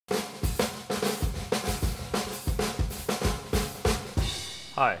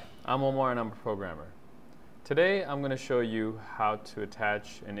Hi, I'm Omar and I'm a programmer. Today I'm going to show you how to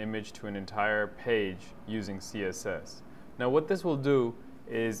attach an image to an entire page using CSS. Now what this will do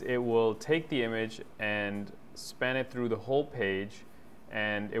is it will take the image and span it through the whole page,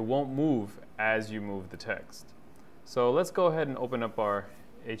 and it won't move as you move the text. So let's go ahead and open up our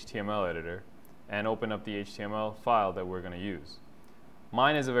HTML editor and open up the HTML file that we're going to use.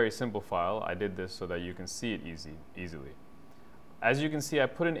 Mine is a very simple file. I did this so that you can see it easily. As you can see, I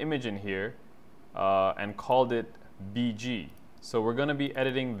put an image in here and called it BG. So we're going to be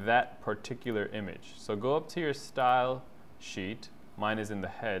editing that particular image. So go up to your style sheet. Mine is in the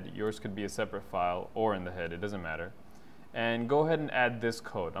head. Yours could be a separate file or in the head. It doesn't matter. And go ahead and add this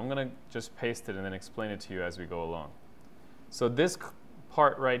code. I'm going to just paste it and then explain it to you as we go along. So this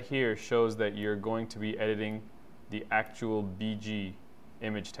part right here shows that you're going to be editing the actual BG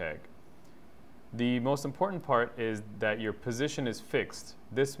image tag. The most important part is that your position is fixed.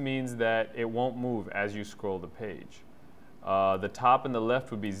 This means that it won't move as you scroll the page. The top and the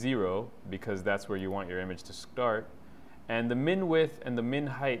left would be 0 because that's where you want your image to start. And the min width and the min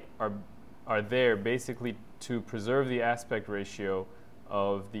height are there basically to preserve the aspect ratio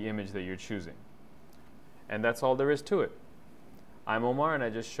of the image that you're choosing. And that's all there is to it. I'm Omar and I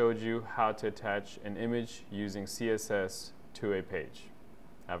just showed you how to attach an image using CSS to a page.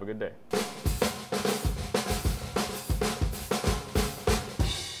 Have a good day.